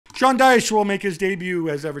Sean Dyche will make his debut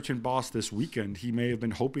as Everton boss this weekend. He may have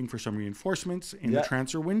been hoping for some reinforcements in the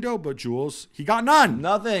transfer window, but Jules, he got none.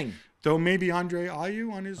 Nothing. Though maybe Andre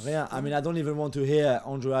Ayew on his... Yeah, I mean, I don't even want to hear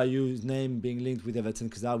Andre Ayew's name being linked with Everton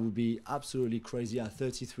because that would be absolutely crazy. At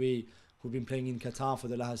 33, who've been playing in Qatar for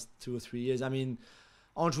the last 2 or 3 years. I mean,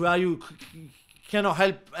 Andre Ayew cannot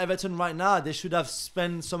help Everton right now. They should have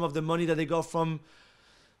spent some of the money that they got from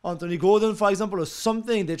Anthony Gordon, for example, or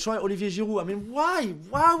something. They try Olivier Giroud. I mean, why?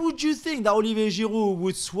 Why would you think that Olivier Giroud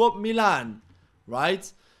would swap Milan,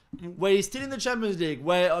 right? Where he's still in the Champions League,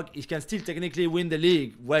 where he can still technically win the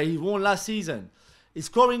league, where he won last season. He's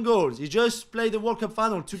scoring goals. He just played the World Cup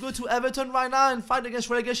final. To go to Everton right now and fight against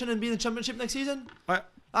relegation and be in the Championship next season?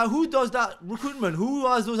 Who does that recruitment? Who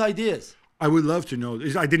has those ideas? I would love to know.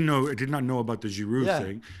 I did not know about the Giroud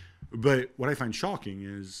thing. But what I find shocking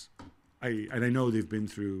is, I know they've been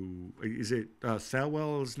through, is it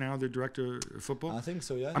Thelwell is now the director of football? I think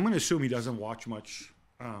so, yeah. I'm going to assume he doesn't watch much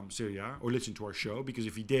Serie A or listen to our show, because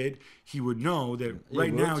if he did, he would know that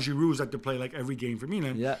now Giroud's had to play like every game for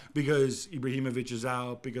Milan because Ibrahimovic is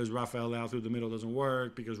out, because Rafael out through the middle doesn't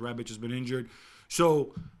work, because Rebic has been injured.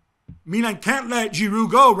 So Milan can't let Giroud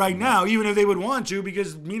go right now, even if they would want to,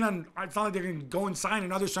 because Milan, I felt like they're going to go and sign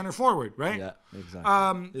another center forward, right? Yeah,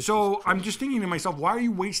 exactly. So I'm just thinking to myself, why are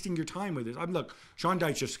you wasting your time with this? Look, Sean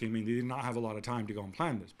Dyche just came in. They did not have a lot of time to go and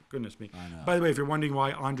plan this. But goodness me. By the way, if you're wondering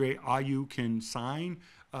why Andre Ayew can sign,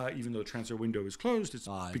 even though the transfer window is closed, it's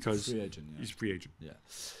because free agent, he's a free agent. Yeah.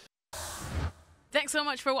 Thanks so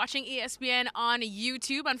much for watching ESPN on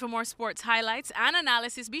YouTube. And for more sports highlights and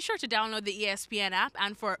analysis, be sure to download the ESPN app.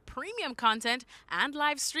 And for premium content and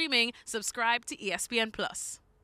live streaming, subscribe to ESPN Plus.